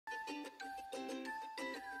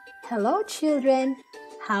Hello children!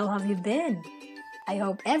 How have you been? I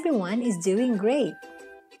hope everyone is doing great.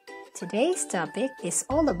 Today's topic is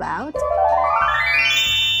all about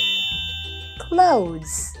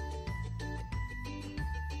clothes.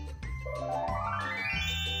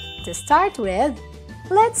 To start with,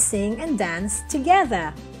 let's sing and dance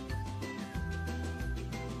together.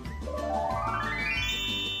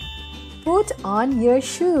 Put on your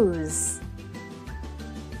shoes.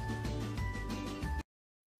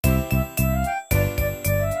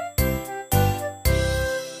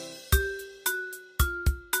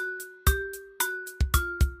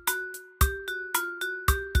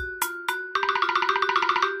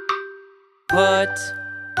 Put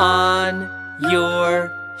on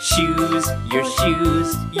your shoes, your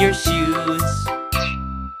shoes, your shoes.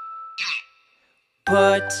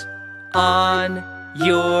 Put on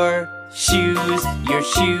your shoes, your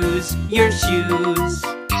shoes, your shoes.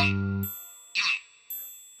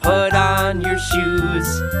 Put on your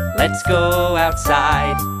shoes, let's go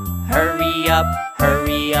outside. Hurry up,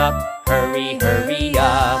 hurry up, hurry, hurry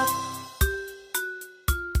up.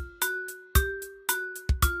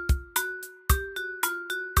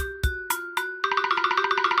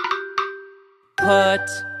 Put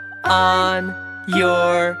on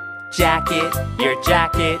your jacket, your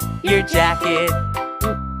jacket, your jacket.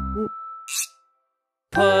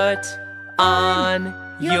 Put on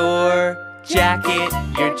your jacket,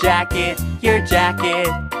 your jacket, your jacket.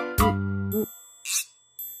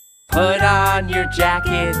 Put on your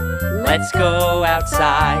jacket, let's go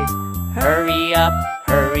outside. Hurry up,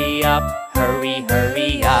 hurry up, hurry,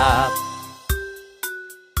 hurry up.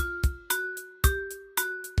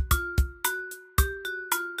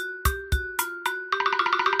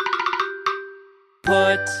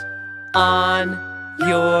 Put on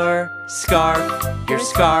your scarf, your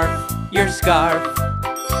scarf, your scarf.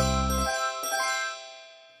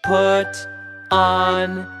 Put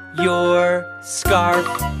on your scarf,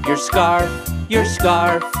 your scarf, your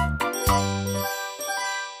scarf.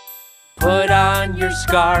 Put on your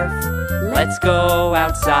scarf, let's go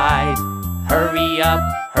outside. Hurry up,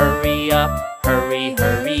 hurry up, hurry,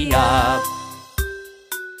 hurry up.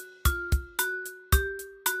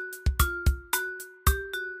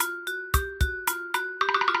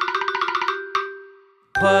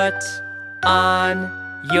 Put on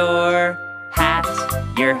your hat,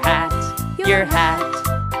 your hat, your hat.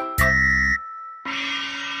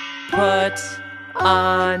 Put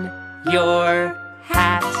on your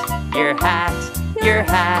hat, your hat, your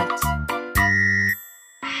hat.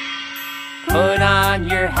 Put on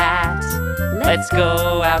your hat, let's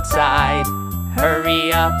go outside.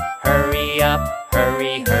 Hurry up, hurry up,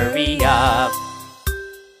 hurry, hurry up.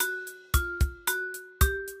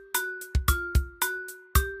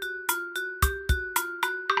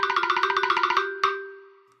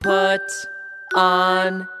 Put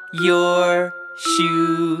on your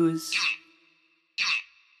shoes,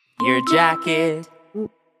 your jacket,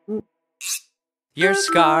 your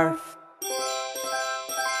scarf,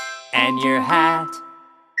 and your hat.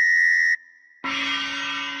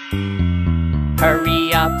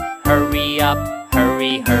 Hurry up, hurry up,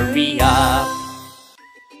 hurry, hurry up.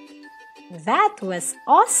 That was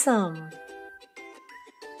awesome!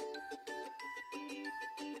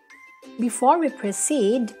 Before we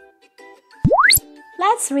proceed,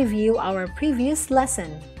 let's review our previous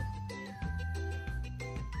lesson.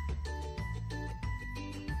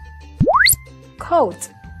 Coat,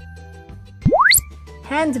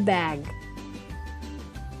 handbag,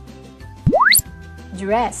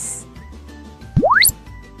 dress,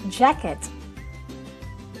 jacket,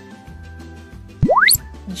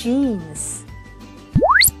 jeans,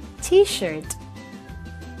 t-shirt,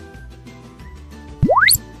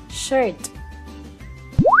 shirt,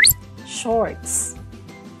 shorts,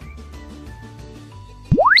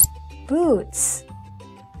 boots,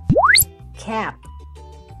 cap,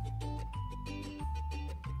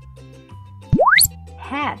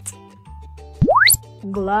 hat,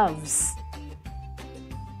 gloves,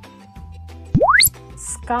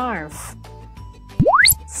 scarf,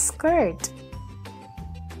 skirt,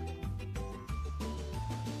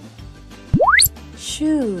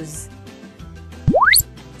 shoes,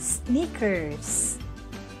 sneakers,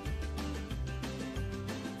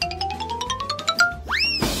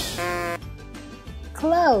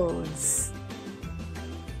 clothes.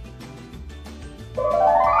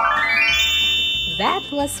 That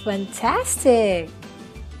was fantastic!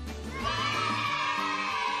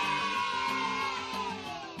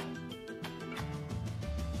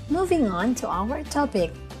 Moving on to our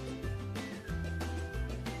topic.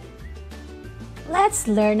 Let's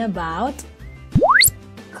learn about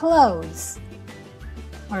clothes.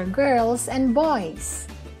 for girls and boys?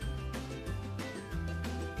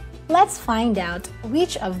 Let's find out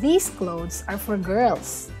which of these clothes are for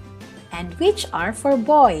girls and which are for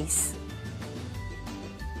boys.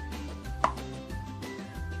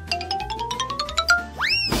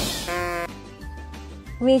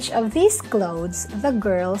 Which of these clothes the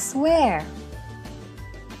girls wear?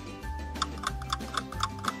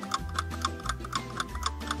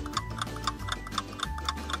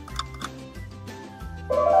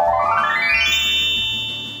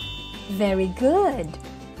 Very good.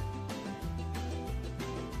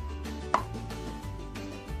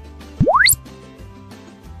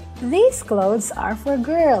 These clothes are for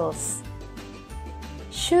girls.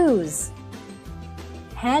 Shoes,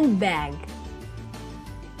 handbag,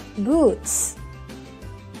 boots,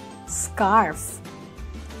 scarf,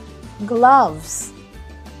 gloves,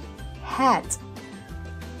 hat,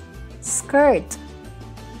 skirt,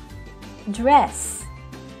 dress.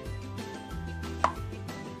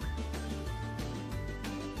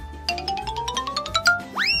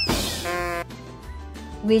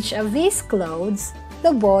 Which of these clothes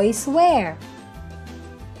the boys wear?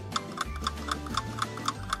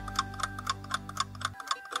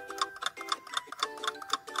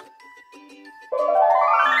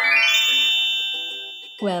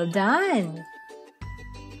 Well done!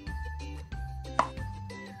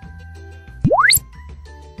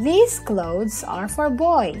 These clothes are for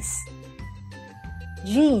boys.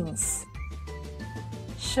 Jeans,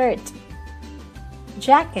 shirt,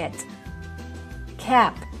 jacket,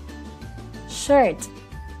 cap, shirt,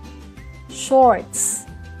 shorts,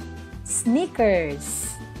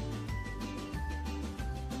 sneakers.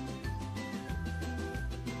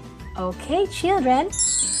 Okay, children.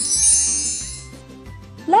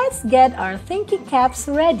 Let's get our thinking caps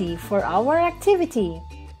ready for our activity.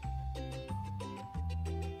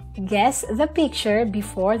 Guess the picture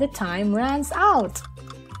before the time runs out.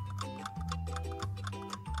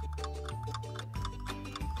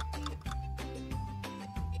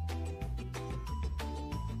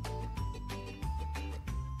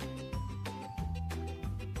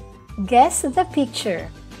 Guess the picture.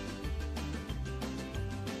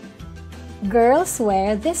 Girls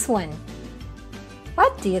wear this one.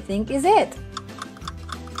 What do you think is it?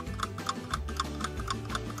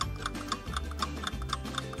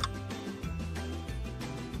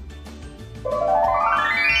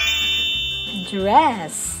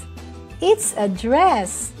 Dress. It's a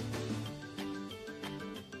dress.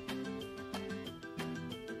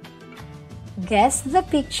 Guess the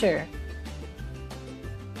picture.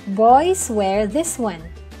 Boys wear this one.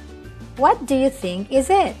 What do you think is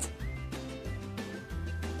it?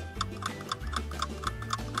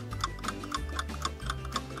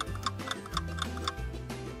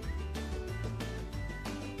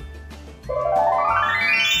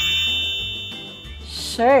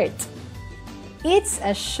 Shirt. It's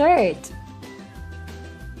a shirt.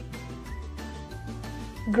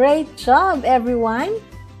 Great job, everyone!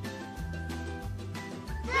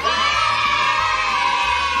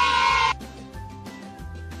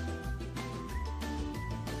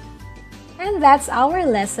 And that's our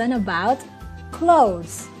lesson about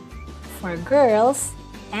clothes for girls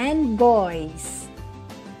and boys.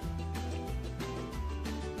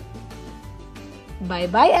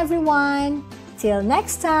 Bye-bye, everyone! Till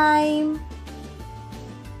next time!